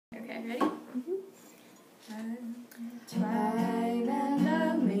Okay, ready? Twine and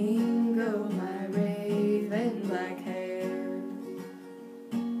a mingle my raven black hair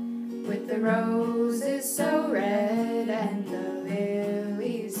with the roses so red and the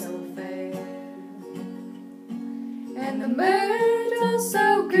lilies so fair, and the myrtle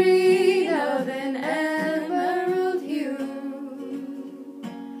so green of an emerald hue,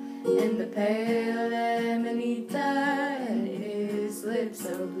 and the pale amanita and his lips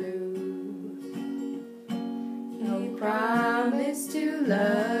so blue. He promised to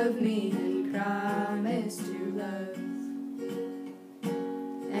love me, he promised to love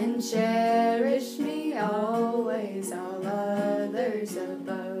and cherish me always, all others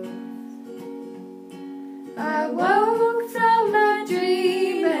above. I woke from my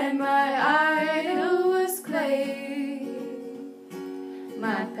dream and my idol was clay.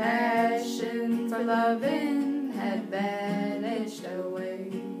 My passion for loving had vanished away.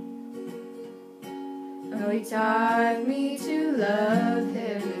 Oh, he taught me to love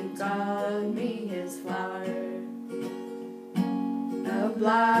him and called me his flower, a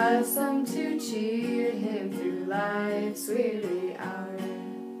blossom to cheer him through life's weary hour.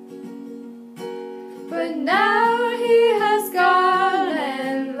 But now he has gone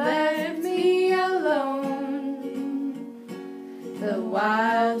and left me alone, the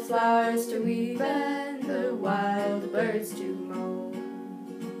wildflowers to weep and the wild birds to moan.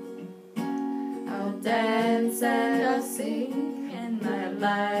 I'll dance and I'll sing and my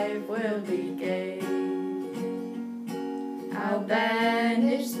life will be gay. I'll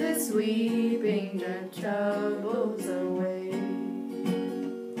banish this weeping, drive troubles away.